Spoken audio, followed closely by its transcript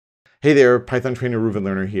Hey there, Python trainer Reuven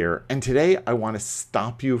Learner here, and today I want to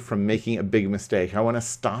stop you from making a big mistake. I want to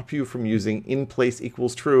stop you from using inplace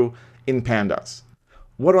equals true in Pandas.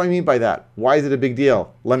 What do I mean by that? Why is it a big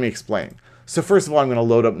deal? Let me explain. So first of all, I'm going to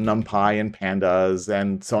load up NumPy and Pandas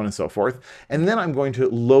and so on and so forth, and then I'm going to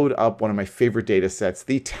load up one of my favorite data sets,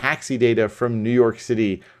 the taxi data from New York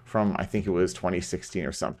City from, I think it was 2016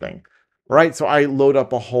 or something. Right, so I load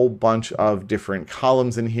up a whole bunch of different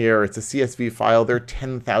columns in here. It's a CSV file. There are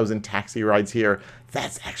 10,000 taxi rides here.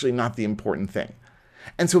 That's actually not the important thing.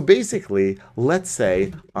 And so basically, let's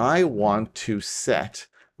say I want to set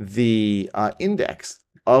the index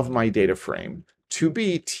of my data frame to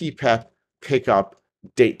be tpep pickup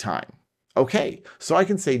date time. Okay, so I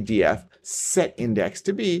can say df set index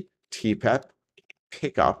to be tpep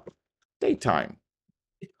pickup date time.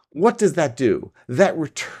 What does that do? That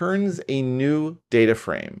returns a new data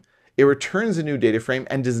frame. It returns a new data frame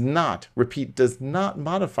and does not, repeat, does not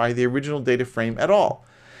modify the original data frame at all.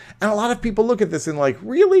 And a lot of people look at this and like,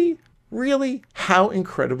 really? Really? How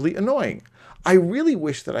incredibly annoying. I really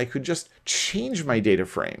wish that I could just change my data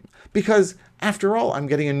frame because after all, I'm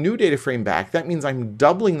getting a new data frame back. That means I'm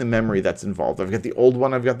doubling the memory that's involved. I've got the old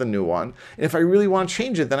one, I've got the new one. And if I really want to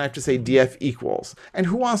change it, then I have to say df equals. And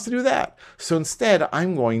who wants to do that? So instead,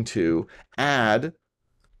 I'm going to add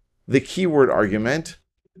the keyword argument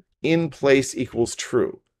inplace equals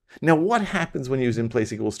true. Now, what happens when you use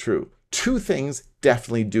inplace equals true? Two things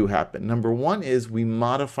definitely do happen. Number one is we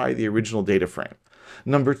modify the original data frame.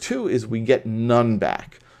 Number two is we get none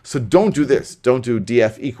back. So don't do this. Don't do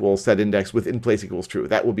df equals set index with inplace equals true.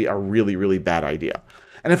 That will be a really, really bad idea.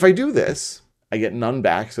 And if I do this, I get none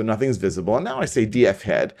back, so nothing's visible. And now I say df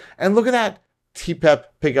head, and look at that. tpep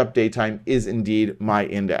pickup datetime is indeed my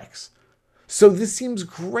index. So this seems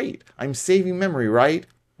great. I'm saving memory, right?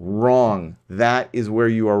 Wrong. That is where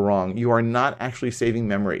you are wrong. You are not actually saving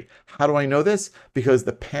memory. How do I know this? Because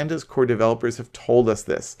the Pandas core developers have told us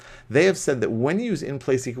this. They have said that when you use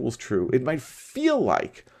inplace equals true, it might feel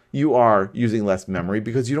like you are using less memory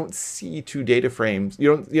because you don't see two data frames.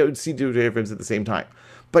 You don't see two data frames at the same time.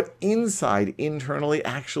 But inside, internally,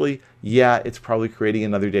 actually, yeah, it's probably creating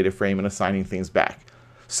another data frame and assigning things back.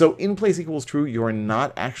 So inplace equals true, you're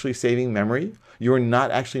not actually saving memory. You're not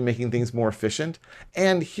actually making things more efficient.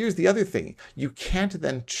 And here's the other thing. You can't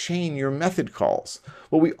then chain your method calls.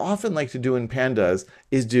 What we often like to do in Pandas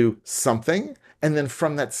is do something, and then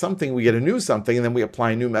from that something, we get a new something, and then we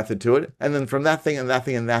apply a new method to it, and then from that thing, and that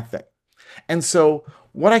thing, and that thing. And so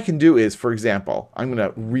what I can do is, for example, I'm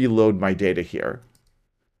going to reload my data here.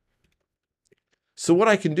 So what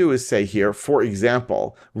I can do is say here, for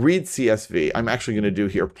example, read CSV. I'm actually going to do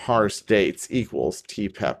here parse dates equals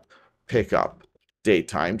tpep pickup date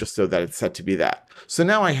time, just so that it's set to be that. So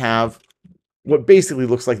now I have what basically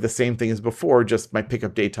looks like the same thing as before, just my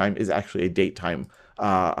pickup date time is actually a date time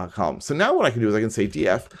column. So now what I can do is I can say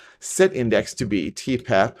df set index to be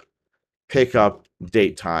tpep pickup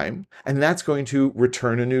date time, and that's going to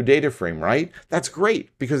return a new data frame, right? That's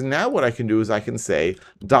great, because now what I can do is I can say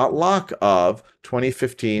 .lock of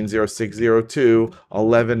 2015 0602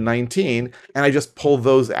 1119, and I just pull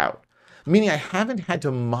those out, meaning I haven't had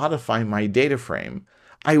to modify my data frame.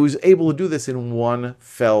 I was able to do this in one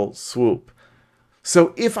fell swoop.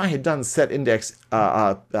 So if I had done set index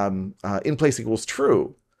inplace equals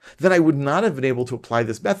true, then I would not have been able to apply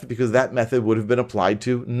this method because that method would have been applied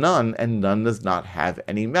to none, and none does not have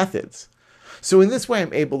any methods. So in this way,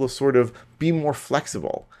 I'm able to sort of be more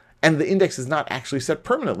flexible. And the index is not actually set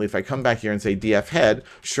permanently. If I come back here and say df head,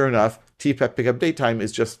 sure enough, tpep pickup datetime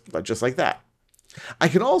is just like that. I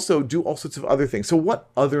can also do all sorts of other things. So what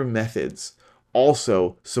other methods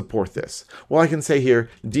also support this? Well, I can say here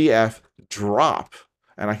df drop,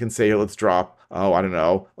 and I can say here, let's drop, oh, I don't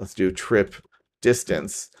know, let's do trip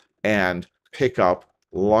distance and pick up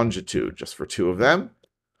longitude, just for two of them.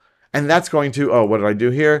 And that's going to, oh, what did I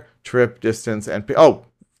do here? Trip distance and, oh,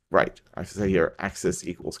 right. I have to say here, axis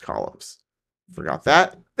equals columns. Forgot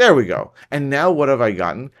that. There we go. And now what have I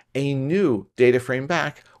gotten? A new data frame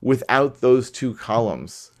back without those two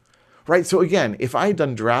columns. Right, so again, if I had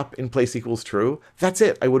done drop inplace equals true, that's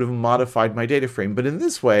it. I would have modified my data frame. But in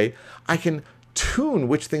this way, I can tune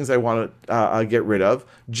which things I want to get rid of,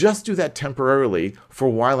 just do that temporarily for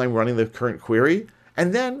while I'm running the current query,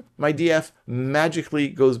 and then my df magically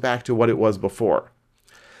goes back to what it was before.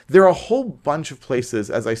 There are a whole bunch of places,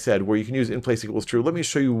 as I said, where you can use inplace equals true. Let me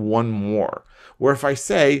show you one more, where if I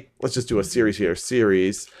say, let's just do a series here,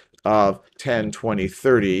 series of 10, 20,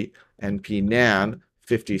 30, np_nan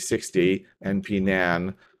 50, 60,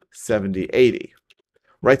 np_nan 70, 80.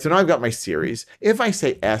 Right, so now I've got my series. If I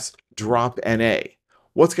say s drop na,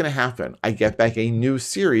 what's going to happen? I get back a new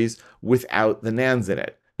series without the nans in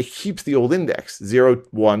it. It keeps the old index, 0,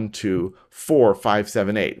 1, 2, 4, 5,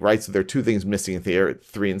 7, 8, right? So there are two things missing here,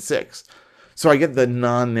 3 and 6. So I get the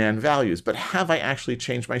non-nan values. But have I actually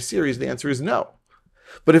changed my series? The answer is no.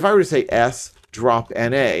 But if I were to say S drop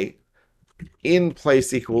NA in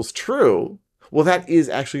place equals true, well, that is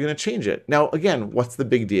actually going to change it. Now, again, what's the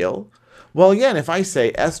big deal? Well, again, if I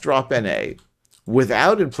say S drop NA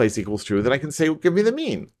without in place equals true, then I can say, give me the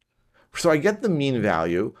mean. So I get the mean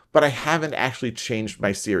value, but I haven't actually changed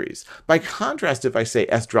my series. By contrast, if I say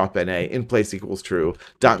S drop NA in place equals true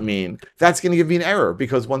dot mean, that's going to give me an error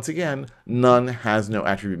because once again, none has no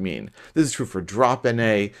attribute mean. This is true for drop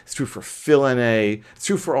NA, it's true for fill NA, it's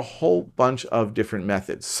true for a whole bunch of different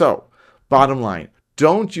methods. So bottom line,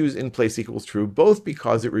 don't use in place equals true, both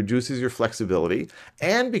because it reduces your flexibility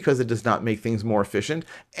and because it does not make things more efficient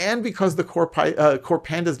and because the core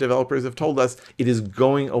Pandas developers have told us it is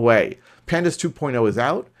going away. Pandas 2.0 is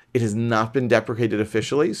out. It has not been deprecated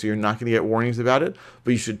officially, so you're not going to get warnings about it,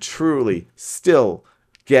 but you should truly still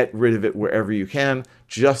get rid of it wherever you can.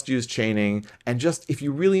 Just use chaining and just, if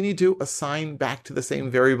you really need to, assign back to the same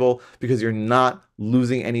variable because you're not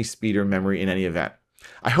losing any speed or memory in any event.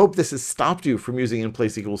 I hope this has stopped you from using in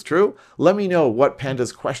place equals true. Let me know what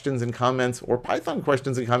Pandas questions and comments or Python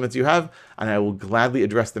questions and comments you have, and I will gladly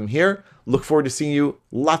address them here. Look forward to seeing you.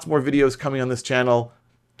 Lots more videos coming on this channel.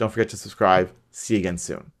 Don't forget to subscribe. See you again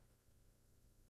soon.